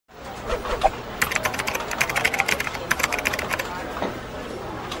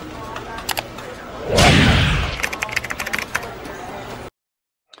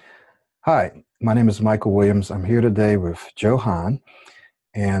Hi, my name is Michael Williams. I'm here today with Johan,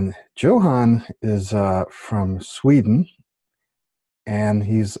 and Johan is from Sweden, and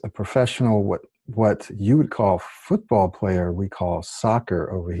he's a professional what you would call football player. We call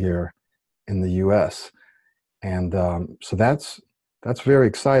soccer over here in the U.S. And so that's very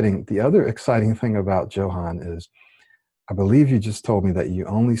exciting. The other exciting thing about Johan is, I believe you just told me that you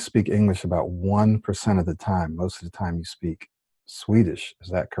only speak English about 1% of the time. Most of the time, you speak Swedish. Is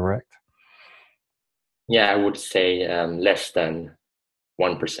that correct? Yeah, I would say less than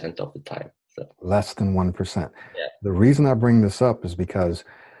 1% of the time. So Less than 1%. yeah, The reason I bring this up is because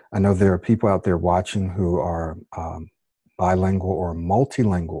I know there are people out there watching who are bilingual or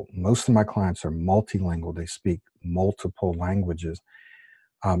multilingual. Most of my clients are multilingual. They speak multiple languages.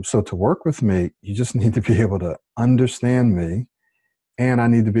 So to work with me, you just need to be able to understand me, and I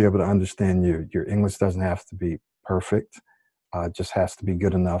need to be able to understand you. Your English doesn't have to be perfect. It just has to be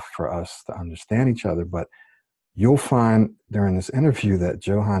good enough for us to understand each other. But you'll find during this interview that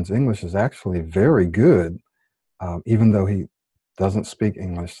Johan's English is actually very good, even though he doesn't speak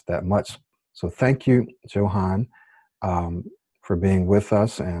English that much. So thank you, Johan, um, for being with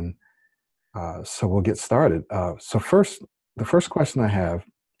us. And so we'll get started. The first question I have,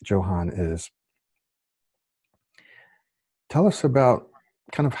 Johan, is tell us about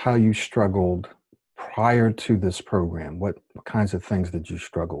kind of how you struggled prior to this program. What kinds of things did you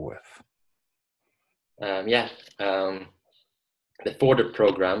struggle with? yeah. Before the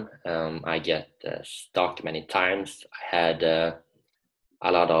program, I get stuck many times. I had a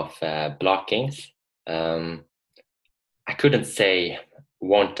lot of blockings. Um, I couldn't say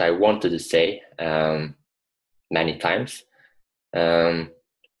what I wanted to say many times. Um,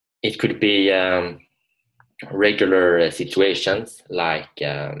 it could be regular situations like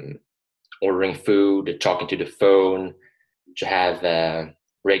ordering food, talking to the phone, to have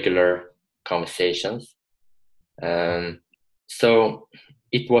regular conversations. Um, so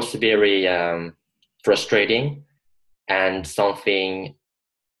it was very frustrating and something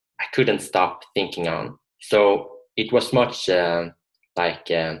I couldn't stop thinking on. So it was much like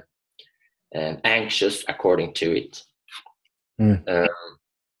anxious according to it. Mm. Uh,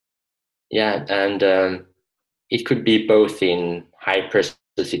 yeah, and it could be both in high pressure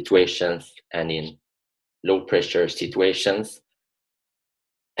situations and in low pressure situations.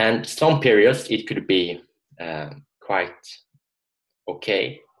 And some periods it could be quite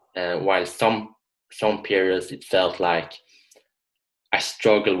okay, while some periods it felt like I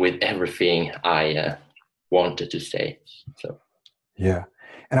struggled with everything I wanted to say. So Yeah.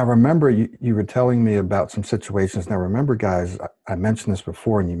 And I remember you were telling me about some situations. Now, remember, guys, I mentioned this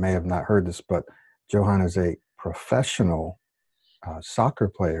before, and you may have not heard this, but Johan is a professional soccer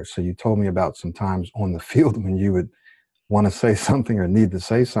player. So you told me about some times on the field when you would want to say something or need to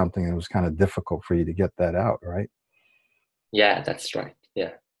say something, and it was kind of difficult for you to get that out, right? yeah, that's right.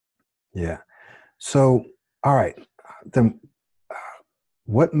 Yeah. Yeah. So, all right. Then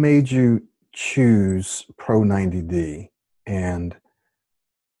what made you choose Pro 90D? And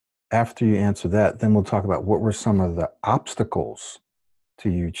after you answer that, then we'll talk about what were some of the obstacles to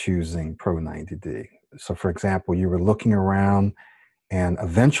you choosing Pro 90D. So, for example, you were looking around and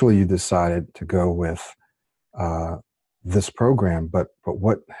eventually you decided to go with uh, this program, but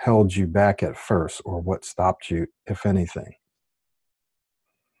what held you back at first, or what stopped you, if anything?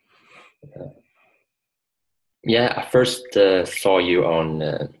 Yeah, I first saw you on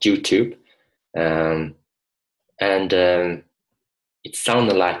YouTube, um, and it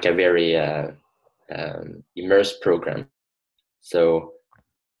sounded like a very immersed program. So,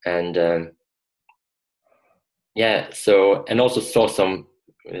 and yeah, so and also saw some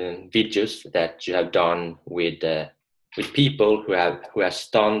videos that you have done with people who has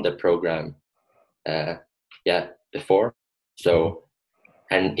done the program, uh, yeah, before. Mhm. So,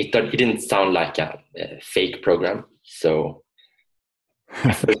 and it didn't sound like a fake program. So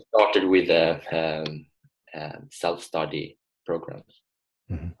I first started with self-study programs.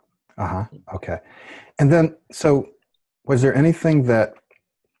 Mhm. Uh-huh. Okay. And then, so was there anything that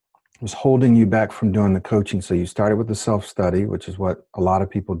was holding you back from doing the coaching? So you started with the self-study, which is what a lot of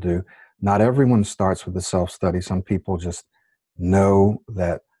people do. Not everyone starts with the self-study. Some people just know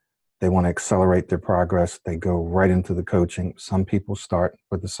that they want to accelerate their progress. They go right into the coaching. Some people start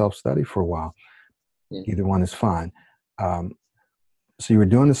with the self-study for a while. Mm. Either one is fine. Um, so you were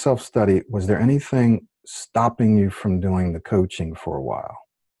doing the self-study. Was there anything stopping you from doing the coaching for a while?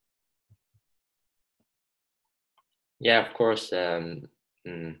 Yeah, of course. Mm,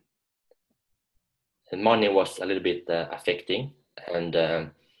 Money was a little bit affecting, and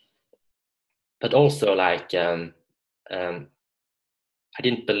but also like um, I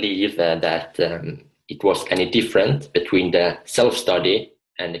didn't believe that it was any different between the self-study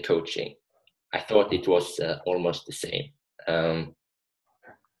and the coaching. I thought it was almost the same.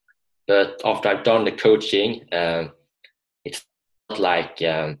 But after I've done the coaching, it's not like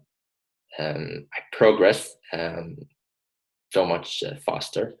I progress so much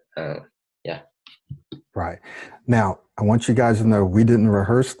faster. Yeah. Right. Now, I want you guys to know we didn't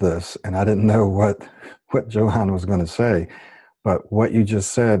rehearse this, and I didn't know what Johan was going to say, but what you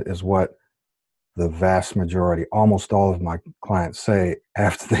just said is what the vast majority, almost all of my clients say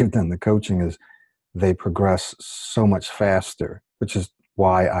after they've done the coaching is they progress so much faster, which is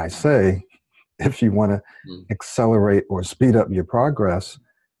why I say if you want to accelerate or speed up your progress,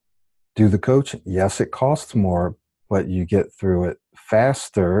 do the coaching. Yes, it costs more, but you get through it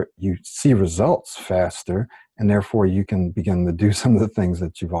faster, you see results faster, and therefore you can begin to do some of the things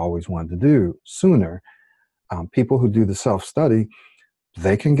that you've always wanted to do sooner. People who do the self-study,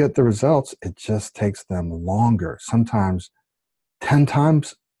 they can get the results. It just takes them longer, sometimes 10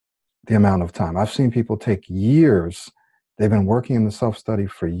 times the amount of time. I've seen people take years. They've been working in the self-study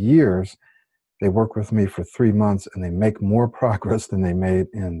for years. They work with me for 3 months and they make more progress than they made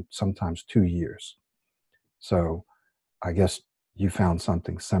in sometimes 2 years. So I guess you found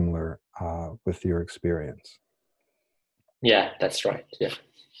something similar with your experience. Yeah, that's right. Yeah.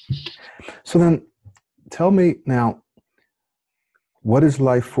 So then tell me now, what is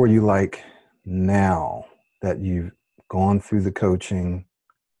life for you like now that you've gone through the coaching?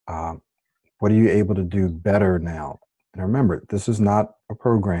 What are you able to do better now? And remember, this is not a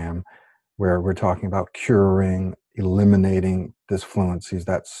program where we're talking about curing, eliminating disfluencies.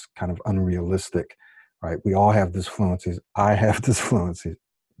 That's kind of unrealistic, right? We all have disfluencies. I have disfluencies.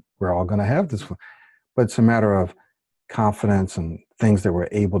 We're all going to have this, but it's a matter of confidence and things that we're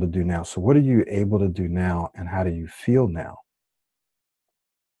able to do now. So what are you able to do now, and how do you feel now?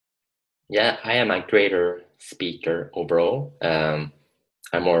 Yeah, I am a greater speaker overall.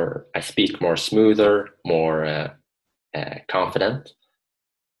 I speak more smoother, more confident.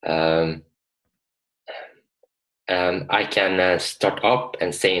 I can start up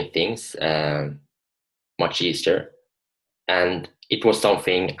and saying things much easier. And it was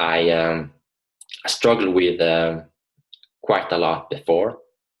something I struggled with quite a lot before.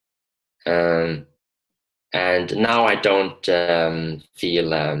 And now I don't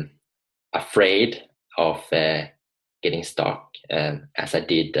feel afraid of getting stuck as I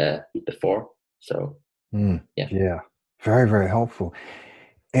did before. So, Yeah, very, very helpful.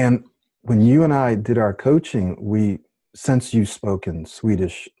 And when you and I did our coaching, since you spoke in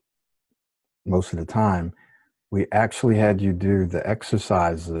Swedish most of the time, we actually had you do the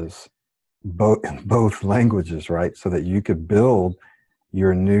exercises in both languages, right? So that you could build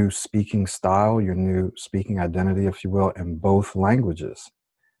your new speaking style, your new speaking identity, if you will, in both languages.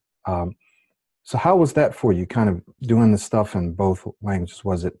 So how was that for you, kind of doing the stuff in both languages?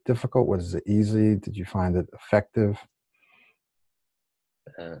 Was it difficult? Was it easy? Did you find it effective?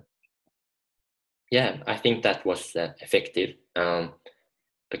 Yeah, I think that was effective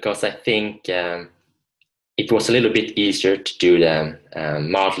because I think it was a little bit easier to do the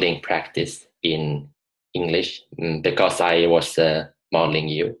modeling practice in English because I was modeling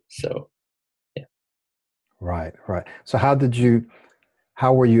you. So, yeah. Right, right. So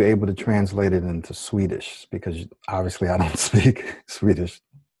how were you able to translate it into Swedish? Because obviously I don't speak Swedish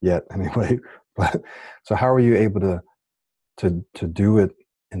yet anyway, but so how were you able to do it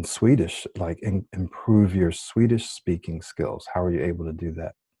in Swedish, like improve your Swedish speaking skills? How are you able to do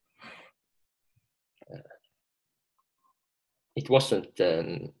that? It wasn't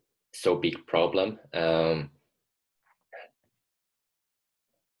so big problem.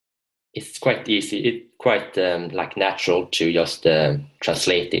 It's quite easy. It's quite like natural to just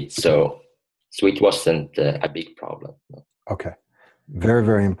translate it. So it wasn't a big problem. No. Okay. Very,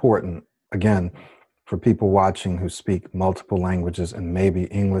 very important. Again, for people watching who speak multiple languages and maybe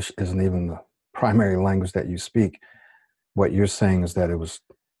English isn't even the primary language that you speak, what you're saying is that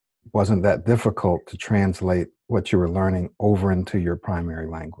wasn't that difficult to translate what you were learning over into your primary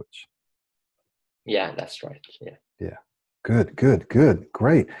language. Yeah, that's right. Yeah. Yeah. Good, good, good.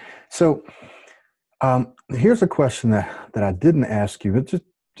 Great. So here's a question that I didn't ask you, but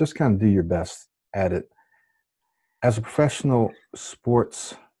just kind of do your best at it. As a professional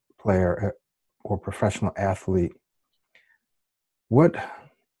sports player or professional athlete, what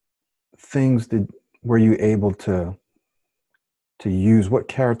things were you able to use? What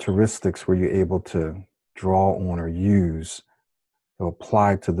characteristics were you able to draw on or use to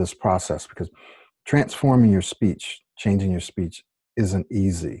apply to this process? Because transforming your speech, changing your speech isn't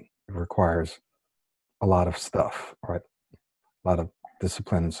easy. It requires a lot of stuff, right? A lot of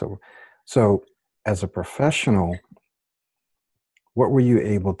discipline and so forth. So as a professional, what were you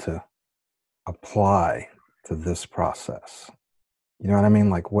able to apply to this process? You know what I mean?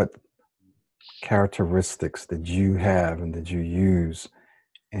 Like, what characteristics did you have and did you use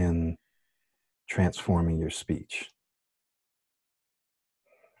in transforming your speech?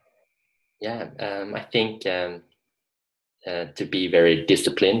 Yeah, I think to be very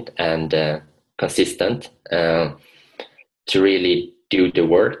disciplined and consistent, to really do the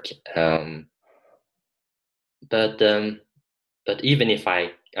work. But even if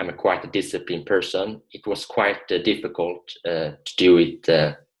I'm quite a disciplined person, it was quite difficult to do it,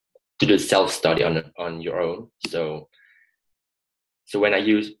 to do self-study on your own. So when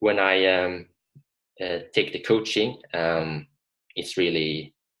I take the coaching, it's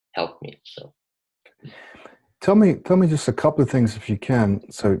really helped me. So tell me just a couple of things if you can.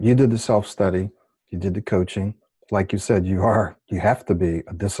 So you did the self-study, you did the coaching. Like you said, you have to be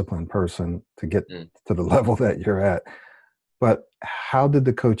a disciplined person to get to the level that you're at. But how did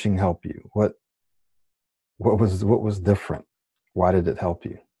the coaching help you? What was different? Why did it help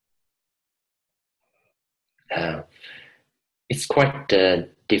you? It's quite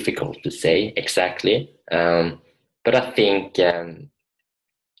difficult to say exactly, but I think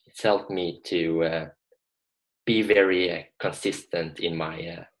it's helped me to be very consistent in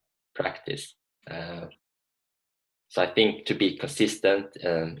my practice. So I think to be consistent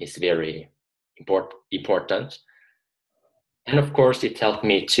is very important. And of course, it helped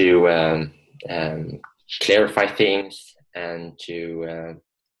me to clarify things and to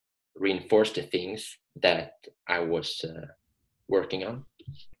reinforce the things that I was working on.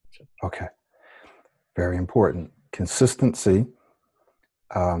 Okay. Very important. Consistency,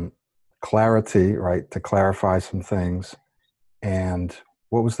 clarity, right? To clarify some things. And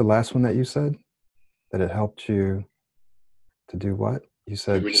what was the last one that you said? That it helped you to do what? You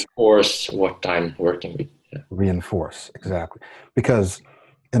said reinforce what I'm working with. Yeah. Reinforce, exactly. Because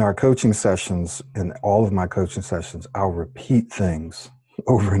in our coaching sessions, in all of my coaching sessions, I'll repeat things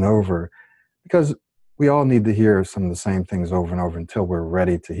over and over because we all need to hear some of the same things over and over until we're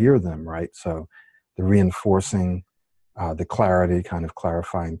ready to hear them, right? So the reinforcing, the clarity, kind of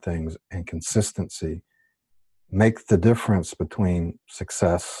clarifying things, and consistency make the difference between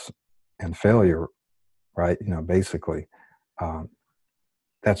success and failure, right? You know, basically.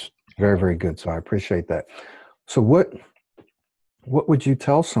 That's very, very good. So I appreciate that. So what would you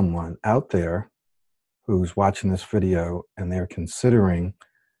tell someone out there who's watching this video and they're considering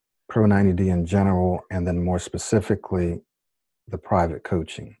Pro90D in general, and then more specifically, the private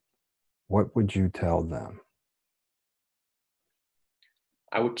coaching? What would you tell them?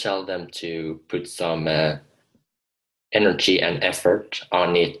 I would tell them to put some energy and effort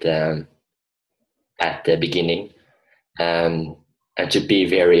on it at the beginning, and to be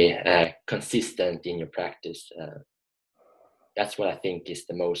very consistent in your practice. That's what I think is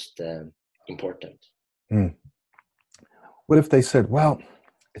the most important. What if they said, well,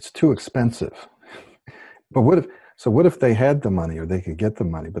 it's too expensive? But what if they had the money or they could get the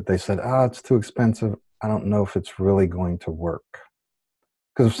money, but they said, it's too expensive. I don't know if it's really going to work.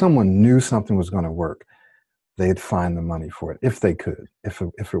 Because if someone knew something was going to work, they'd find the money for it if they could, if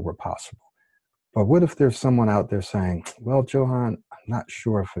it were possible. But what if there's someone out there saying, well, Johan, I'm not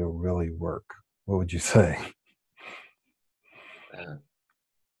sure if it'll really work? What would you say?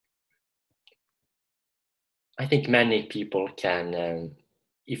 I think many people can,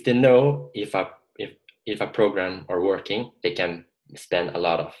 if they know if a program are working, they can spend a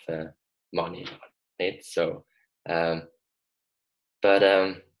lot of money on it. So, but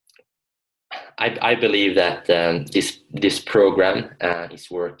I believe that this program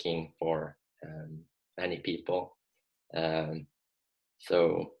is working for many people.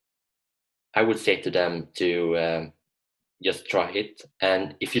 So I would say to them to just try it,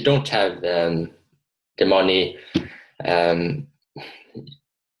 and if you don't have the money,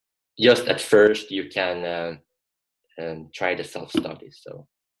 just at first you can try the self-study. So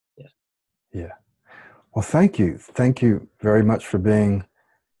yeah. Well, thank you very much for being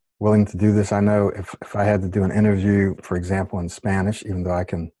willing to do this. I know if I had to do an interview, for example, in Spanish, even though I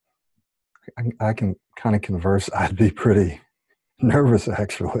can kind of converse, I'd be pretty nervous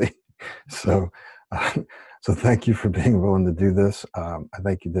actually. So thank you for being willing to do this. I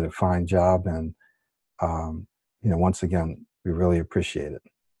think you did a fine job, and once again, we really appreciate it.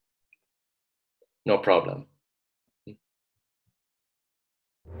 No problem.